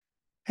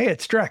Hey,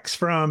 it's Drex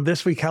from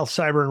This Week Health,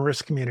 Cyber, and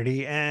Risk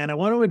Community, and I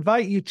want to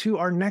invite you to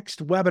our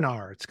next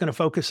webinar. It's going to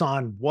focus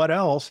on what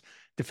else?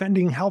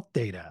 Defending health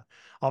data.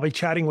 I'll be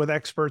chatting with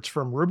experts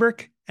from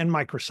Rubrik and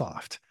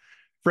Microsoft.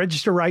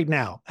 Register right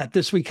now at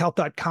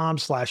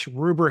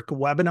thisweekhealth.com/Rubrik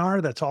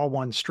webinar. That's all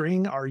one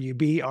string,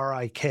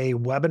 RUBRIK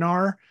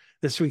webinar.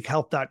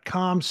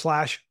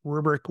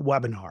 Thisweekhealth.com/Rubrik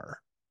webinar.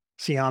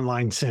 See you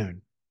online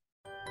soon.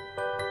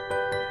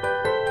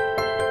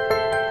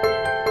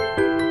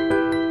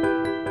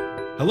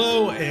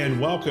 Hello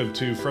and welcome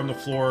to From the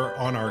Floor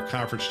on our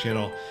conference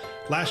channel.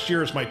 Last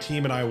year, as my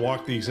team and I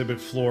walked the exhibit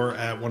floor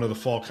at one of the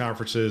fall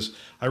conferences,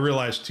 I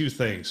realized two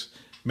things.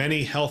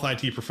 Many health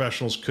IT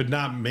professionals could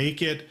not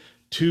make it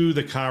to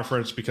the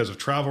conference because of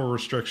travel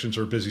restrictions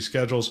or busy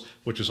schedules,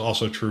 which is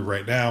also true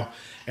right now.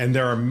 And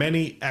there are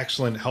many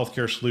excellent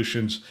healthcare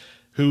solutions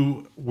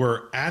who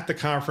were at the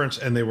conference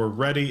and they were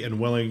ready and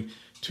willing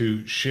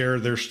to share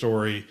their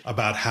story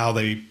about how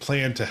they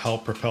plan to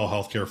help propel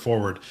healthcare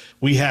forward.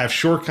 We have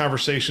short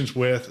conversations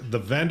with the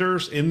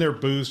vendors in their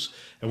booths,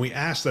 and we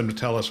ask them to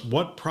tell us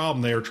what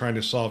problem they are trying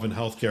to solve in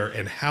healthcare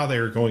and how they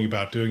are going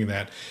about doing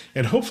that,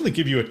 and hopefully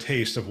give you a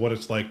taste of what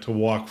it's like to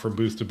walk from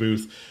booth to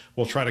booth.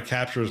 We'll try to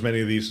capture as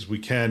many of these as we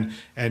can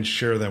and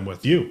share them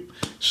with you.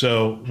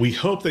 So we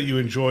hope that you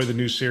enjoy the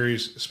new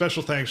series.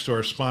 Special thanks to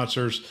our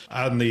sponsors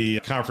on the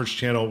conference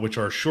channel, which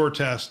are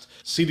SureTest,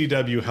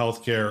 CDW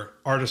Healthcare,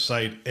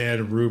 Artisight,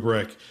 and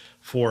Rubrik,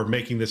 for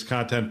making this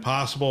content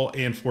possible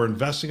and for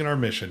investing in our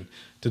mission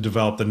to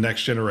develop the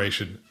next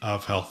generation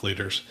of health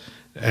leaders.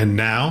 And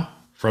now,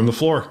 from the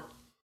floor.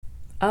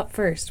 Up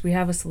first, we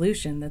have a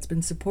solution that's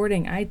been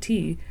supporting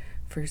IT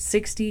for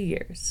 60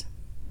 years.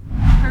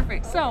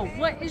 Perfect. So,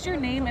 what is your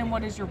name and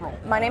what is your role?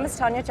 My name is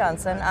Tanya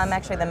Johnson. I'm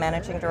actually the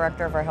Managing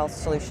Director of our Health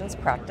Solutions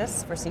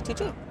practice for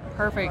CTG.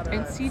 Perfect.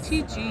 And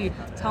CTG,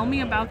 tell me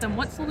about them.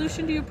 What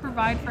solution do you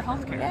provide for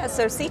healthcare? Yeah,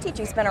 so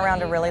CTG's been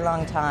around a really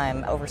long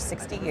time, over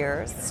 60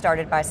 years,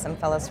 started by some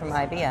fellows from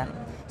IBM.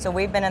 So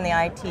we've been in the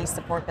IT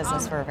support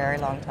business for a very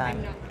long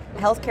time.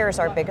 Healthcare is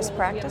our biggest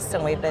practice,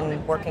 and we've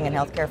been working in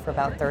healthcare for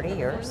about 30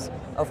 years.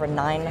 Over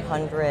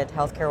 900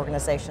 healthcare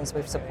organizations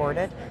we've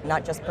supported,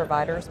 not just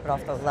providers, but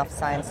also life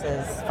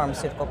sciences,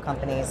 pharmaceutical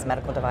companies,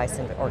 medical device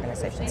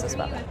organizations as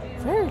well.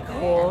 Very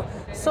cool.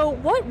 So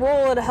what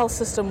role at a health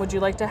system would you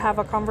like to have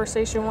a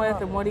conversation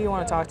with, and what do you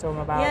want to talk to them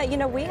about?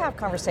 Yeah, we have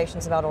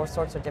conversations about all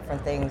sorts of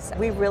different things.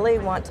 We really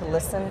want to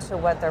listen to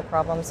what their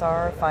problems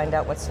are, find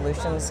out what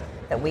solutions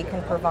that we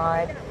can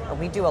provide.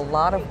 We do a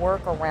lot of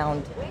work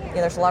around,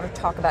 there's a lot of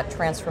talk about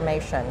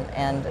transformation,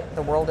 and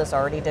the world is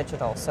already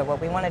digital. So what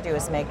we want to do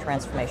is make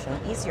transformation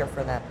easier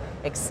for them,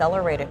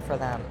 accelerate it for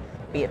them,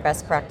 be it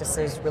best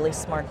practices, really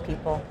smart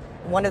people.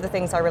 One of the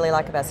things I really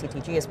like about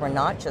CTG is we're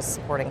not just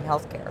supporting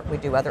healthcare. We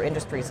do other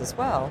industries as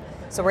well.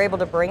 So we're able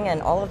to bring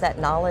in all of that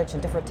knowledge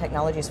and different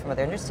technologies from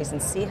other industries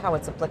and see how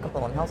it's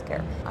applicable in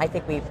healthcare. I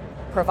think we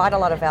provide a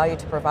lot of value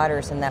to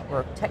providers in that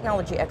we're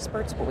technology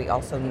experts, but we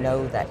also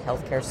know that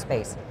healthcare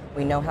space.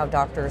 We know how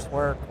doctors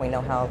work, we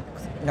know how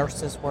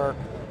nurses work,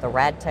 the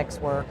rad techs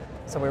work.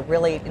 So we're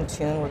really in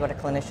tune with what a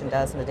clinician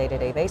does on a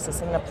day-to-day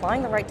basis and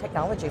applying the right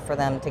technology for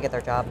them to get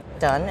their job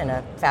done in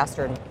a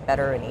faster and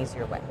better and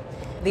easier way.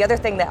 The other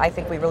thing that I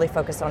think we really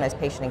focus on is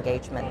patient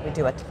engagement. We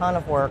do a ton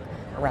of work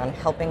around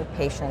helping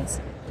patients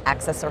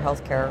access their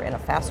health care in a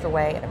faster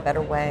way, in a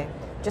better way,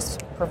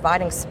 just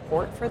providing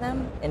support for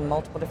them in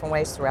multiple different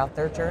ways throughout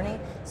their journey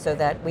so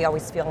that we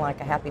always feel like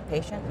a happy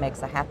patient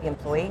makes a happy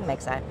employee,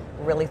 makes a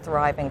really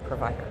thriving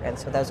provider. And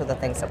so those are the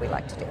things that we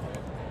like to do.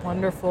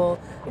 Wonderful.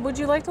 Would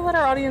you like to let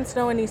our audience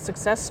know any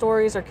success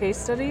stories or case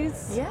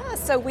studies? Yeah,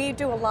 so we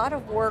do a lot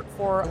of work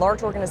for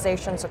large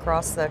organizations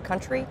across the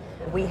country.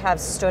 We have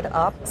stood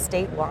up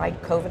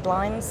statewide COVID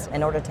lines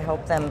in order to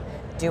help them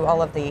do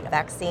all of the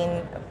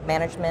vaccine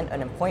management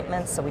and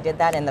appointments. So we did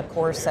that in the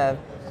course of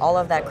all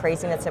of that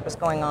craziness that was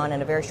going on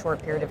in a very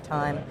short period of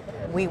time.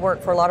 We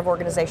work for a lot of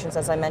organizations,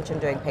 as I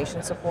mentioned, doing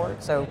patient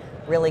support. So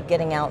really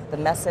getting out the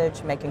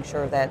message, making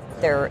sure that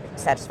their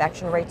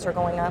satisfaction rates are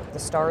going up. The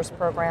STARS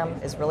program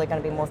is really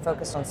going to be more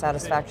focused on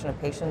satisfaction of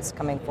patients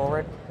coming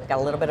forward. We've got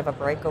a little bit of a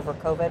break over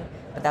COVID,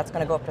 but that's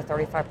going to go up to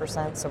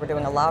 35%. So we're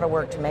doing a lot of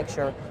work to make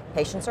sure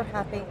patients are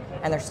happy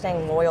and they're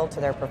staying loyal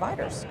to their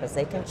providers because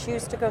they can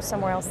choose to go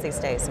somewhere else these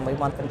days, and we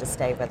want them to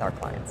stay with our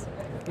clients.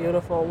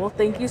 Beautiful. Well,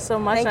 thank you so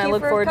much. Thank you I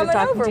look forward to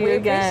talking to you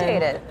again. We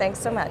appreciate it. Thanks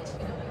so much.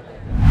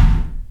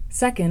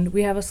 Second,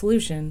 we have a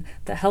solution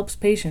that helps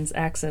patients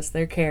access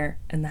their care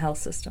in the health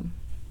system.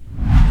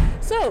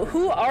 So,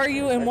 who are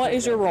you and what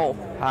is your role?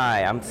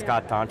 Hi, I'm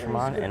Scott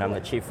Dontremont, and I'm the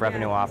Chief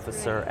Revenue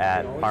Officer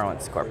at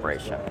Parlance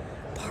Corporation.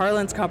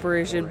 Parlance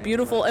Corporation,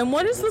 beautiful. And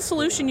what is the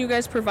solution you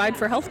guys provide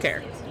for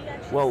healthcare?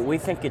 Well, we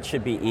think it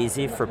should be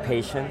easy for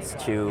patients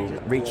to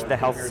reach the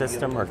health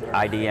system or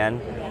IDN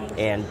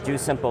and do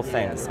simple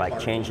things like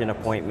change an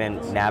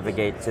appointment,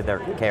 navigate to their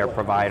care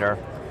provider,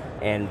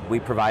 and we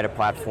provide a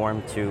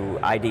platform to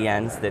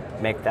IDNs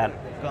that make that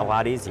a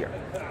lot easier.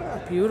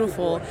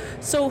 Beautiful.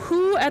 So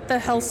who at the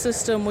health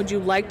system would you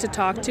like to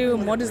talk to,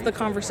 and what is the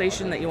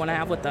conversation that you want to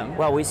have with them?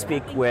 Well, we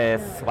speak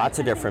with lots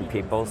of different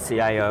people,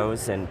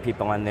 CIOs and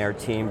people on their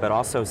team, but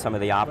also some of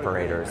the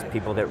operators,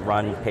 people that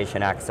run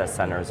patient access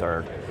centers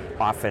are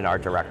often our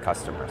direct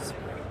customers.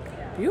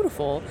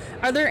 Beautiful.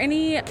 Are there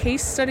any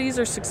case studies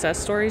or success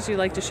stories you'd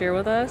like to share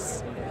with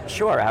us?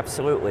 Sure,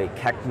 absolutely.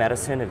 Keck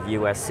Medicine of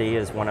USC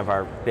is one of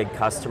our big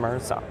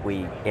customers.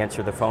 We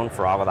answer the phone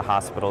for all of the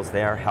hospitals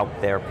there, help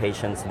their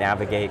patients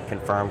navigate,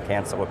 confirm,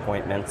 cancel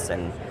appointments,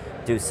 and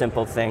do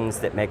simple things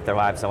that make their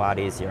lives a lot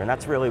easier. And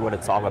that's really what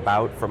it's all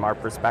about from our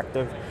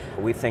perspective.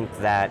 We think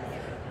that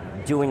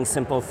doing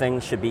simple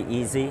things should be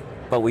easy,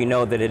 but we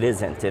know that it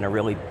isn't. In a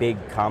really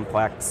big,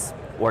 complex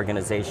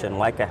organization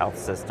like a health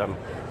system,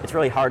 it's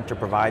really hard to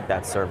provide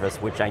that service,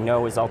 which I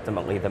know is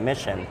ultimately the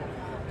mission.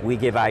 We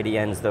give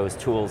IDNs those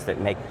tools that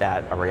make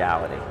that a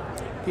reality.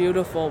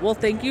 Beautiful. Well,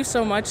 thank you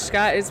so much,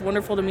 Scott. It's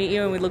wonderful to meet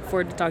you, and we look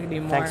forward to talking to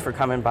you more. Thanks for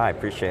coming by.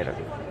 Appreciate it.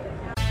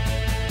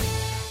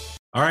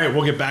 All right,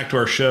 we'll get back to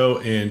our show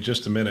in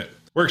just a minute.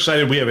 We're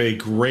excited. We have a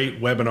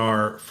great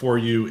webinar for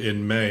you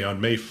in May,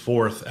 on May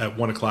 4th at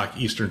 1 o'clock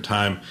Eastern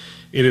Time.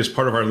 It is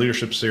part of our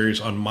leadership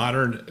series on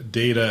modern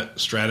data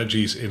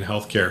strategies in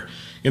healthcare.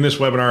 In this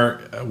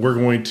webinar, we're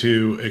going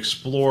to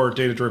explore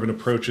data-driven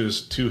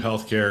approaches to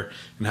healthcare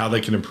and how they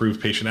can improve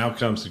patient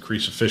outcomes,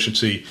 increase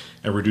efficiency,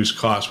 and reduce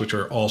costs, which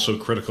are also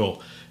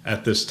critical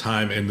at this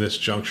time in this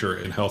juncture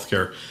in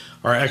healthcare.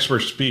 Our expert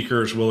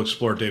speakers will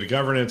explore data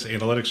governance,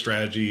 analytic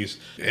strategies,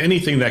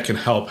 anything that can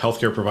help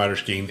healthcare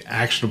providers gain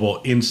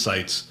actionable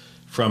insights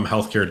from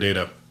healthcare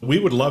data. We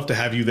would love to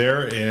have you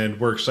there, and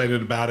we're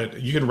excited about it.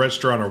 You can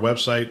register on our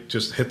website.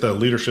 Just hit the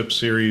leadership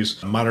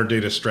series, Modern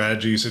Data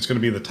Strategies. It's going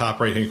to be in the top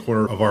right-hand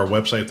corner of our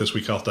website,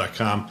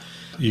 thisweekhealth.com.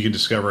 You can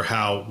discover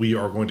how we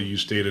are going to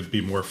use data to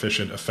be more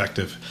efficient,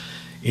 effective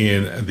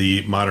in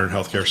the modern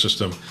healthcare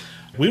system.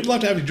 We'd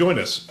love to have you join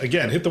us.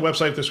 Again, hit the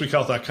website,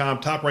 thisweekhealth.com,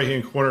 top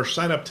right-hand corner.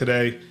 Sign up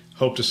today.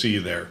 Hope to see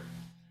you there.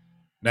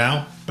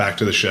 Now, back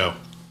to the show.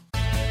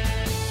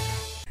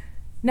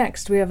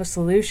 Next, we have a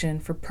solution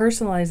for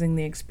personalizing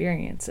the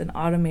experience and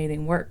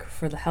automating work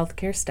for the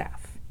healthcare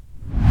staff.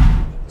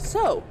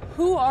 So,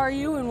 who are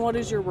you and what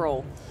is your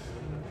role?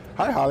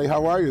 Hi, Holly.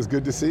 How are you? It's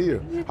good to see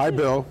you. Hi,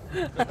 Bill.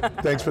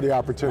 Thanks for the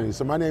opportunity.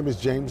 So my name is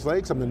James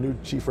Lakes. I'm the new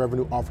Chief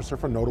Revenue Officer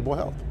for Notable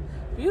Health.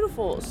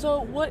 Beautiful.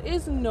 So what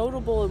is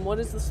Notable and what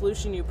is the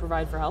solution you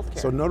provide for healthcare?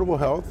 So Notable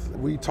Health,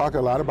 we talk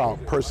a lot about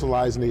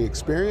personalizing the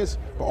experience,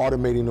 but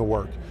automating the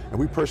work. And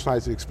we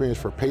personalize the experience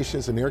for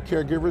patients and their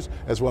caregivers,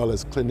 as well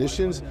as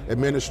clinicians,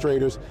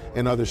 administrators,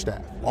 and other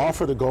staff, all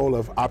for the goal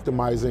of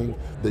optimizing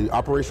the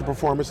operational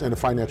performance and the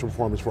financial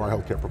performance for our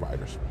healthcare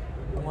providers.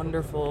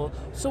 Wonderful.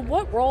 So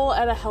what role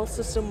at a health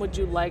system would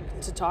you like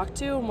to talk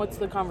to, and what's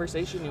the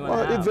conversation you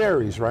want to have? It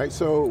varies, right?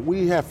 So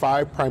we have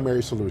 5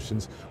 primary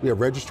solutions. We have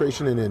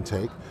registration and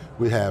intake,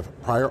 we have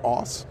prior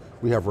auths,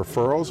 we have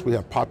referrals, we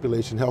have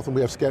population health, and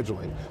we have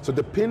scheduling. So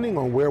depending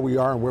on where we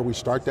are and where we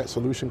start that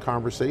solution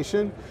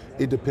conversation,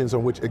 it depends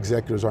on which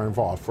executives are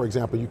involved. For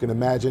example, you can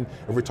imagine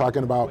if we're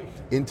talking about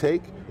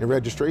intake and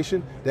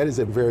registration, that is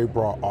a very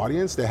broad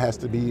audience that has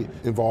to be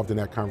involved in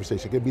that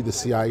conversation. It could be the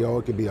CIO,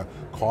 it could be a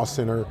cost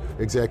center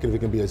executive, it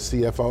can be a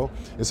CFO.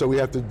 And so we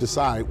have to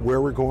decide where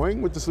we're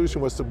going with the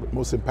solution, what's the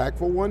most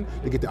impactful one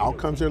to get the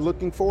outcomes they're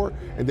looking for,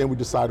 and then we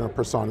decide on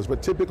personas.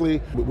 But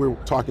typically, we're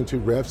talking to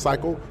rev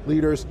cycle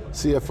leaders,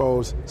 CFOs,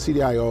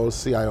 CDIOs,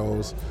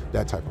 CIOs,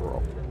 that type of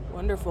role.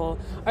 Wonderful.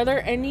 Are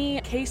there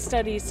any case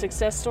studies,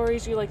 success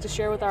stories you'd like to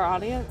share with our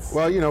audience?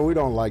 Well, we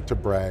don't like to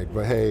brag,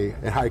 but hey,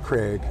 and hi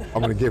Craig,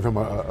 I'm going to give him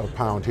a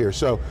pound here.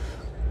 So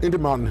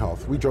Intermountain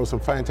Health, we drove some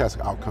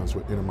fantastic outcomes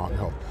with Intermountain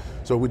Health.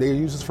 So they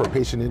use this for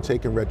patient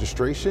intake and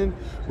registration.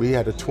 We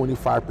had a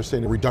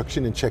 25%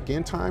 reduction in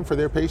check-in time for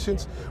their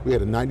patients. We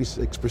had a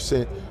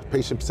 96%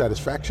 patient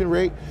satisfaction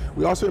rate.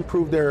 We also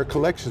improved their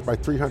collections by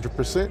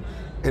 300%.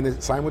 And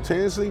then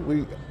simultaneously,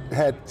 we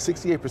had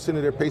 68%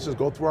 of their patients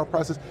go through our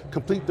process,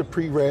 complete the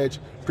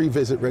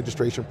pre-visit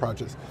registration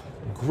process.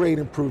 Great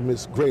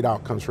improvements, great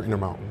outcomes for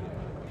Intermountain.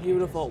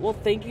 Beautiful. Well,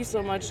 thank you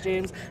so much,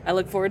 James. I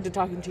look forward to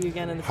talking to you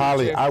again in the future.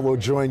 Holly, I will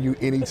join you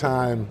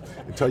anytime.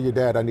 And tell your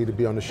dad I need to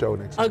be on the show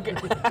next time. Okay.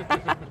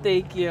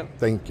 Thank you.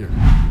 Thank you.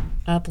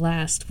 Up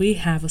last, we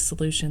have a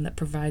solution that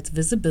provides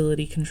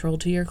visibility control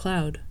to your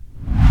cloud.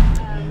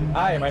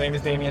 Hi, my name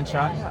is Damian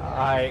Chung.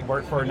 I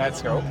work for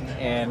Netskope,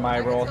 and my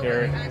role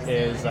here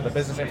is the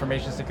Business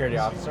Information Security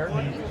Officer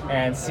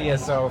and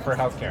CSO for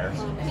healthcare.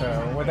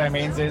 So what that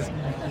means is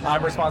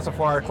I'm responsible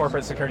for our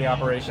corporate security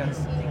operations,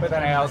 but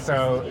then I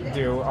also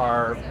do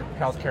our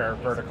healthcare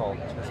vertical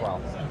as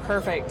well.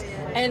 Perfect.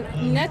 And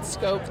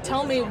Netskope,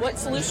 tell me, what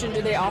solution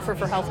do they offer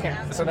for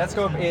healthcare? So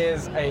Netskope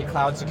is a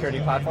cloud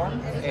security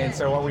platform, and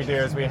so what we do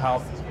is we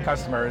help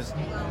customers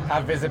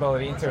have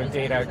visibility into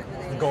data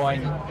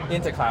going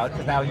into cloud,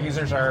 because now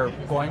users are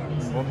going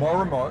more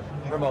remote,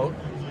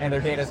 and their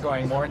data is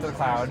going more into the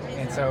cloud.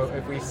 And so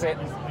if we sit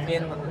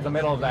in the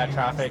middle of that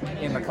traffic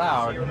in the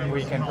cloud,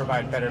 we can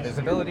provide better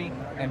visibility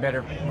and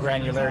better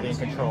granularity and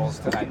controls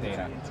to that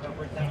data.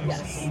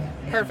 Yes.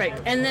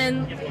 Perfect. And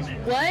then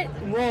what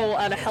role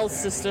at a health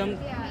system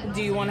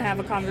do you want to have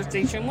a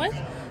conversation with?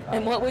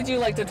 And what would you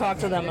like to talk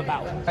to them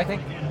about? I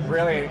think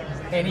really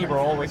any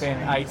role within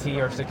IT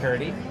or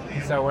security.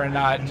 So we're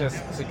not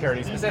just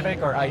security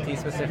specific or IT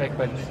specific,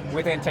 but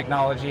within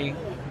technology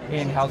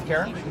in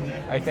healthcare.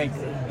 I think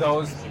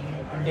those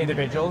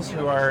individuals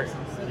who are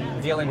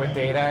dealing with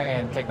data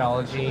and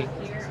technology,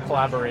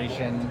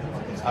 collaboration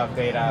of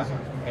data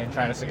and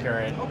trying to secure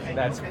it,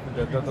 those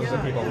are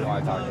the people we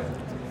want to talk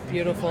to.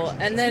 Beautiful.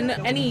 And then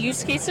any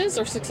use cases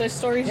or success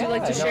stories you'd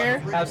like to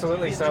share?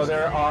 Absolutely. So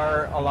there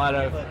are a lot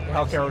of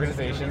healthcare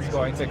organizations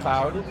going to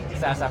cloud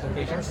SaaS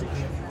applications,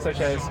 such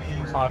as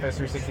Office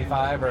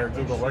 365 or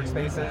Google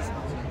Workspaces.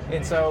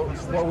 And so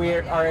what we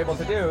are able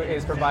to do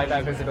is provide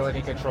that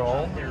visibility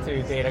control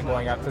to data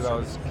going up to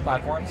those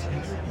platforms.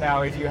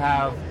 Now, if you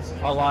have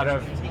a lot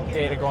of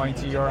data going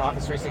to your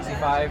Office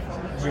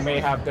 365, you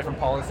may have different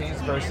policies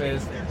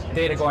versus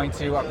data going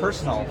to a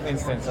personal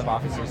instance of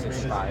Office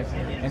 365.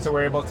 And so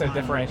we're able to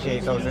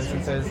differentiate those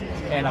instances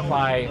and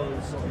apply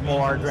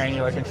more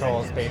granular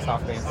controls based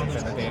off the instance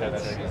and the data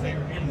that they're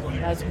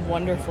using. That's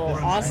wonderful.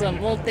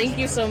 Awesome. Well, thank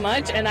you so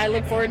much, and I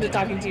look forward to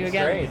talking to you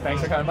again. Great.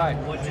 Thanks for coming by.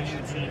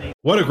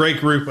 What a great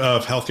group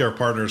of healthcare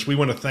partners. We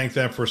want to thank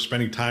them for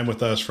spending time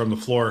with us from the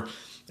floor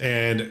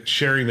and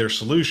sharing their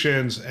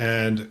solutions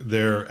and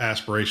their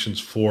aspirations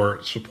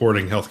for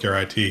supporting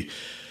healthcare IT.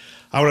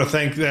 I want to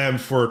thank them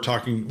for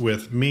talking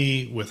with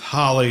me, with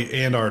Holly,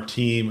 and our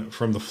team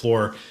from the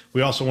floor.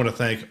 We also want to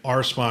thank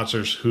our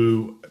sponsors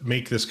who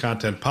make this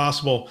content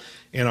possible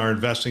and are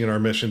investing in our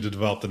mission to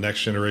develop the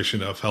next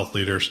generation of health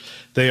leaders.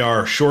 They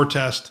are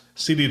SureTest,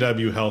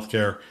 CDW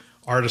Healthcare,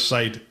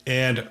 Artisight,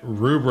 and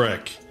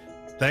Rubrik.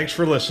 Thanks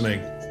for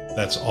listening.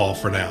 That's all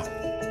for now.